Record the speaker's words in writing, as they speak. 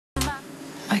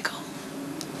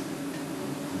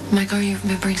Michael, are you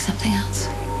remembering something else?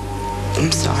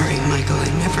 I'm sorry, Michael. I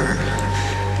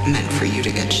never meant for you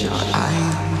to get shot.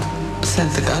 I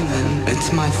sent the gunman.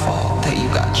 It's my fault that you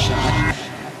got shot.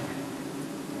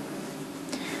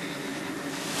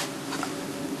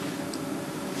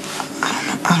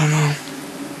 I don't know.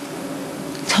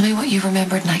 Tell me what you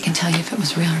remembered and I can tell you if it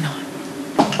was real or not.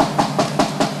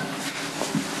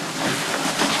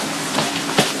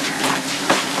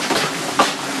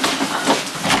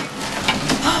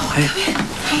 Hey.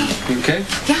 Hey. You okay?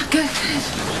 Yeah, good.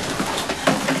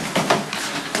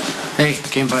 Hey,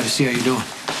 came by to see how you doing.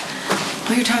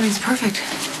 Well, your timing's perfect.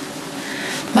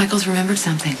 Michael's remembered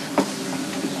something.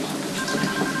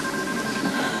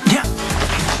 Yeah.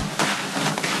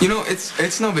 You know,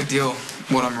 it's no big deal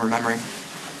what I'm remembering.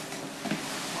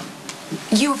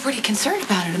 You were pretty concerned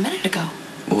about it a minute ago.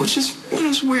 Well, it's just,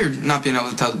 it's weird not being able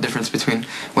to tell the difference between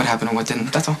what happened and what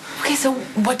didn't. That's all. Okay, so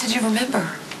what did you remember?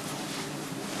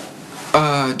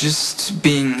 Just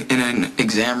being in an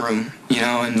exam room,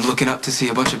 and looking up to see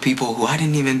a bunch of people who I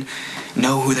didn't even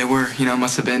know who they were.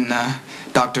 Must have been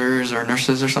doctors or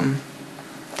nurses or something.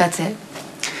 That's it?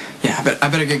 Yeah, I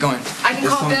better get going. I can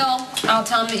call Bill. I'll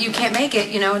tell him that you can't make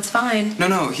it. It's fine.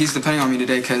 No, he's depending on me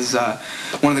today because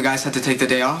one of the guys had to take the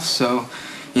day off, so,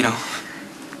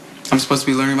 I'm supposed to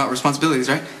be learning about responsibilities,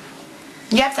 right?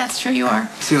 Yep, that's true, you are.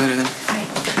 See you later then. Bye.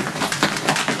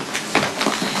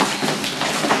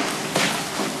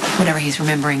 Whatever he's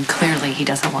remembering, clearly he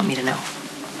doesn't want me to know.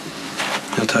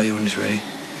 He'll tell you when he's ready.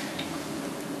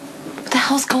 What the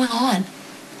hell's going on?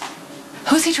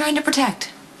 Who's he trying to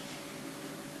protect?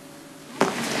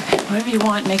 Whatever you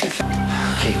want, make it.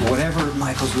 Okay, whatever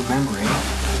Michael's remembering,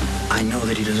 I know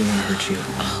that he doesn't want to hurt you.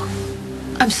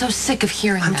 I'm so sick of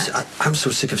hearing that. I'm so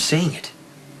sick of saying it.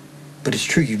 But it's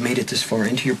true, you've made it this far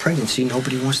into your pregnancy.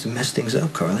 Nobody wants to mess things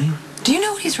up, Carly. Do you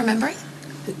know what he's remembering?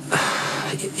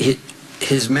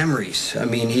 His memories. I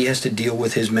mean, he has to deal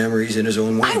with his memories in his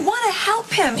own way. I want to help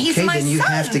him. He's my son. Okay, then you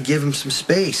have to give him some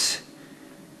space.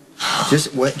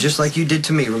 Just like you did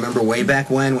to me. Remember way back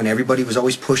when everybody was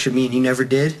always pushing me and you never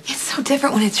did? It's so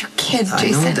different when it's your kid,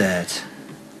 Jason. I know that.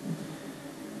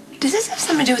 Does this have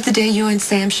something to do with the day you and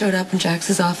Sam showed up in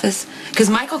Jax's office? Because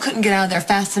Michael couldn't get out of there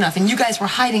fast enough and you guys were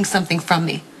hiding something from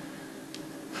me.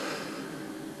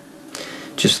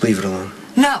 Just leave it alone.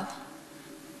 No.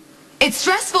 It's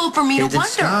stressful for me to wonder.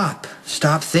 Stop.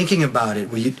 Stop thinking about it.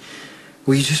 Will you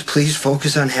just please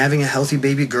focus on having a healthy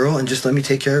baby girl and just let me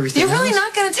take care of everything You're really else?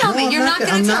 not going to tell me. You're not going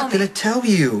to tell me. I'm not going to tell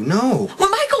you. No. When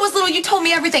Michael was little, you told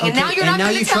me everything, and now you're not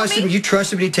going to tell me? You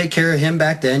trusted me to take care of him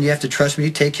back then. You have to trust me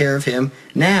to take care of him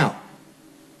now.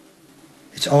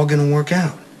 It's all going to work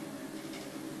out.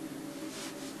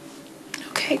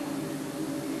 Okay.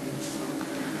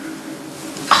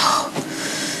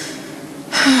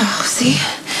 Oh, see?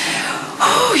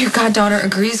 Oh, your goddaughter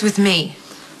agrees with me.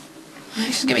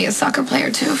 You should give me a soccer player,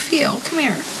 too. Feel, come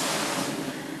here.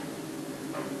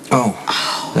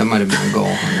 Oh, that might have been a goal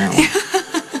on that one.